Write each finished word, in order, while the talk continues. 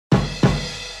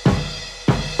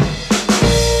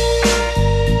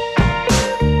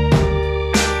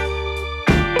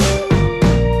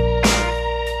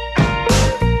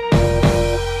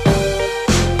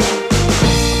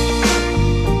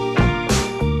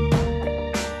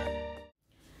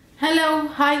Hello,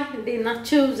 hi,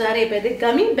 እንዴናችሁ ዛሬ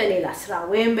በድጋሚ በሌላ ስራ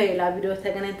ወይም በሌላ ቪዲዮ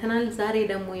ተገናኝተናል ዛሬ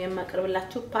ደግሞ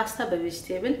የማቀርብላችሁ ፓስታ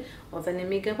በቬጂቴብል ኦቨን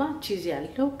የሚገባ ቺዝ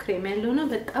ያለው ክሬም ያለው ነው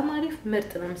በጣም አሪፍ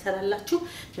ምርጥ ነው መሰላላችሁ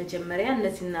መጀመሪያ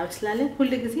እነዚህ እናበስላለን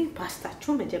ሁሉ ጊዜ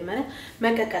ፓስታችሁ መጀመሪያ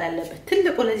መቀቀል አለበት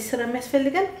ትልቁ ለዚህ ስራ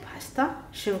የሚያስፈልገን ፓስታ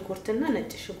ሽንኩርትና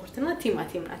ነጭ ሽንኩርትና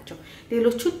ቲማቲም ናቸው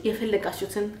ሌሎቹን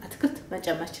የፈለጋችሁትን አትክልት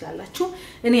መጨመር ይችላልላችሁ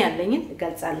እኔ ያለኝን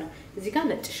እገልጻለሁ እዚህ ጋር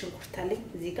ነጭ ሽንኩርት አለኝ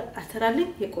እዚህ ጋር አተር አለኝ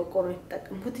የቆርቆሮ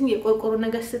ተጠቀምኩትኝ የቆርቆሮ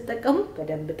ነገር ተጠቀሙ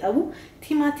በደንብ ጠቡ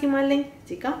ቲማቲም አለኝ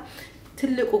እዚህ ጋር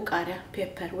ትልቁ ቃሪያ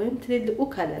ፔፐር ወይም ትልቁ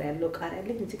ከለር ያለው ቃሪያ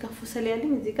አለኝ እዚህ ጋር ፎሰል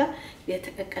ያለኝ እዚህ ጋር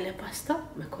የተቀቀለ ፓስታ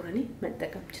መኮረኒ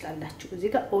መጠቀም ይችላልላችሁ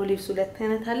እዚህ ጋር ኦሊቭስ ሁለት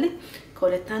አይነት አለኝ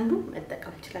ከሁለት አንዱ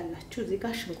መጠቀም ይችላልላችሁ እዚህ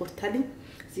ጋር ሽንኩርት አለኝ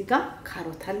እዚህ ጋር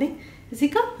ካሮት አለኝ እዚህ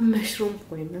ጋር መሽሩም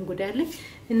ወይም እንጉዳይ አለኝ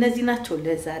እነዚህ ናቸው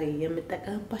ለዛሬ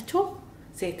የምጠቀምባቸው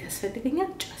ዘይት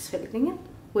ያስፈልገኛል ጨው ያስፈልገኛል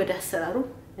ወደ አሰራሩ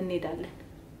እንሄዳለን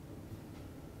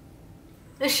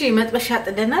እሺ መጥበሻ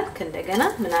ጥደናል ከእንደገና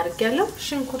ምን አድርጋለሁ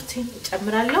ሽንኩርቴን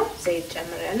ጨምራለሁ ዘይት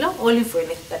ጨምራለሁ ኦሊቭ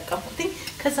ኦይል ተጠቀምኩኝ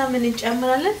ከዛ ምን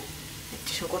እንጨምራለን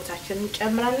ሽንኩርታችንን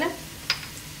እንጨምራለን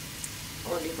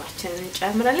ኦሊቫችንን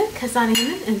እንጨምራለን ከዛ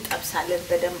ይሄንን እንጠብሳለን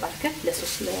በደንብ አድርገን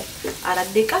ለ3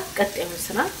 ለ4 ደቂቃ ቀጥየውን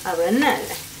ስራ አብረን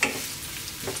እናያለን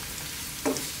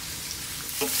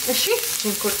እሺ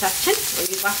ሽንኩርታችን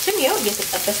ኦሊቫችን ይሄው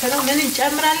እየተጠበሰ ነው ምን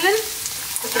እንጨምራለን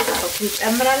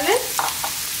እንጨምራለን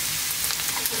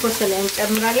ፎሰለን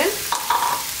እንጨምራለን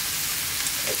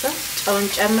ከዛ ጨው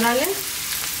እንጨምራለን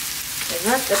ከዛ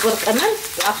ጥቁር ቅመም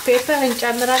ብላክ ፔፐር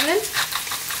እንጨምራለን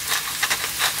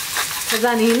ከዛ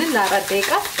ይሄንን ለ4 ደቂቃ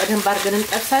በደንብ አድርገን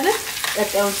እንጠብሳለን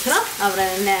ቀጣዩን ስራ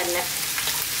አብረን እናያለን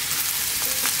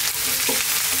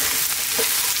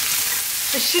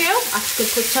እሺ ያው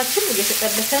አትክልቶቻችን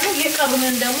እየተጠበሰ ነው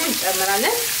የቀሩንን ደግሞ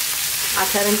እንጨምራለን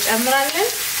አተር እንጨምራለን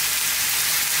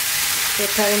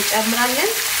ፔፐር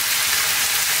እንጨምራለን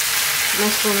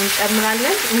መሽሩም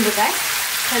እንጨምራለን እንግዳይ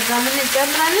ከዛ ምን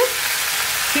እንጨምራለን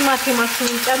ቲማቲማችን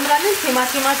እንጨምራለን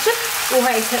ቲማቲማችን ውሃ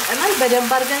ይሰጠናል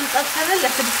በደንብ አድርገን እንጠብሳለን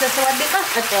ለ6 ለ7 ደቂቃ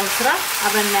ቀጣዩን ስራ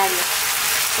አብረን እናያለን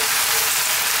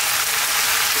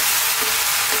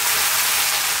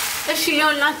እሺ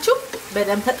ይኸውላችሁ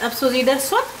በደንብ ተጠብሶ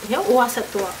ይደርሷል ይሄው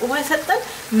ውሃ ሰጠን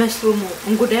መሽሩሙ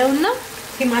እንጉዳዩና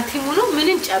ቲማቲሙ ነው ምን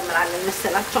እንጨምራለን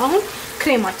መሰላችሁ አሁን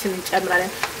ክሬማችንን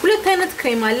እንጨምራለን ሁለት አይነት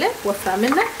ክሬም አለ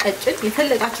ወፍራምና ቀጭን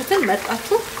የፈለጋችሁትን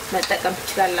መርጣችሁ መጠቀም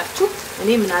ትችላላችሁ እኔ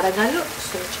ምን አደርጋለሁ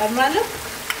እሱን እንጨምራለሁ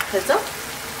ከዛ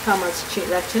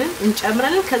ታማዝቺላችንን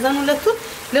እንጨምራለን ከዛን ሁለቱን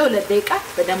ለ2 ደቂቃ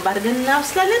በደንብ አድርገን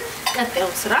እናብስላለን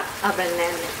ቀጣዩን ስራ አብረን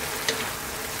እናያለን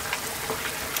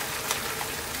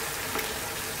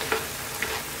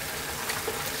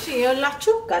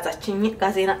ይኸውላችሁ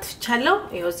ጋዜና ጥፍቻለሁ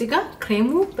ይኸው እዚህ ጋር ክሬሙ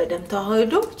በደንብ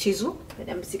ተዋህዶ ቺዙ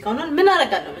በደንብ ሲቀውናል ምን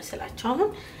አደርጋለሁ መሰላችሁ አሁን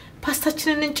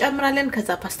ፓስታችንን እንጨምራለን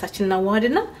ከዛ ፓስታችንን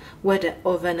አዋህድና ወደ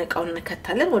ኦቨን እቃውን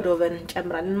እንከታለን ወደ ኦቨን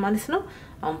እንጨምራለን ማለት ነው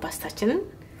አሁን ፓስታችንን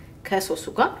ከሶሱ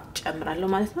ጋር ጨምራለሁ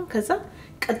ማለት ነው ከዛ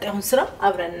ቀጣዩን ስራ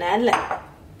አብረን እናያለን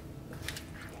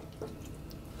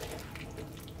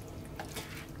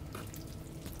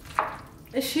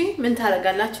እሺ ምን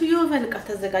ታረጋላችሁ የኦቨን እቃ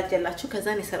ተዘጋጀላችሁ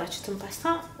ከዛን የሰራችሁትን ፓስታ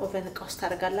ኦቨን እቃ ውስጥ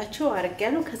ታረጋላችሁ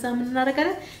አርጋያለሁ ከዛ ምን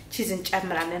እናረጋለን ቺዝ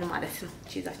እንጨምራለን ማለት ነው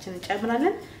ቺዛችንን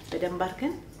እንጨምራለን በደንብ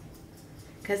አድርገን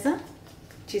ከዛ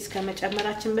ቺዝ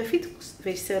ከመጨመራችን በፊት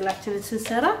ቬጅቴብላችንን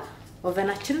ስንሰራ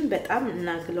ኦቨናችንን በጣም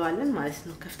እናግለዋለን ማለት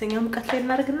ነው ከፍተኛ ሙቀት ላይ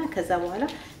እናርግና ከዛ በኋላ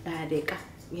ለ20 ደቂቃ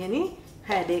የኔ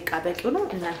 20 ደቂቃ በቂው ነው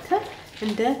እናንተ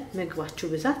እንደ ምግባችሁ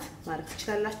ብዛት ማድረግ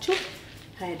ትችላላችሁ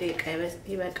 20 ደቂቃ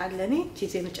ይበቃል ለኔ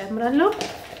ቺዝ እንጨምራለሁ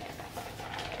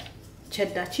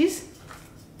ቸዳ ቺዝ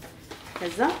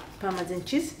ከዛ ፓርሜዛን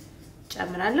ቺዝ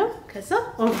ጨምራለሁ ከዛ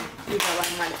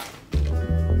ይገባል ማለት ነው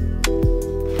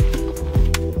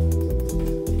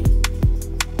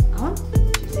አሁን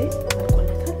ቺዝ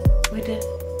አቆለታል ወደ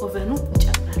ኦቨኑ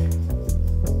እንጨምራለን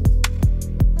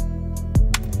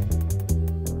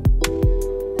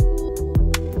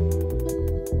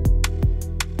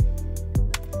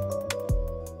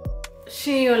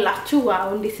ይኸውላችሁ ዋው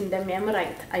እንዴት እንደሚያምር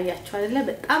አያችሁ አይደለ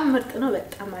በጣም ምርጥ ነው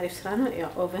በጣም አሪፍ ስራ ነው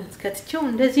ያው ኦቨን ከትቼው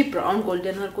እንደዚህ ብራውን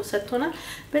ጎልደን አድርጎ ሰጥቶናል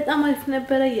በጣም አሪፍ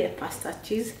ነበር የፓስታ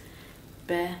ቺዝ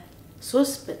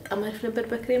በሶስ በጣም አሪፍ ነበር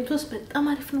በክሬም ሶስ በጣም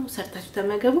አሪፍ ነው ሰርታችሁ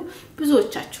ተመገቡ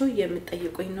ብዙዎቻችሁ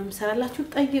የምትጠይቁኝ ነው መሰራላችሁ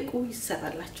ጠይቁ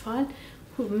ይሰራላችኋል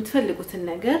የምትፈልጉትን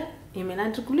ነገር ኢሜል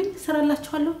አድርጉልኝ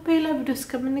ሰራላችኋለሁ በሌላ ቪዲዮ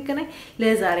እስከምንገናኝ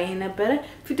ለዛሬ ነበር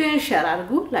ቪዲዮን ሼር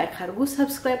አድርጉ ላይክ አድርጉ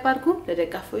ሰብስክራይብ አድርጉ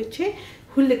ለደጋፎቼ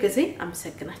ሁሉ ጊዜ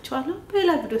አመሰግናችኋለሁ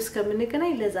በሌላ ቪዲዮ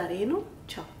እስከምንገናኝ ለዛሬ ነው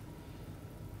ቻው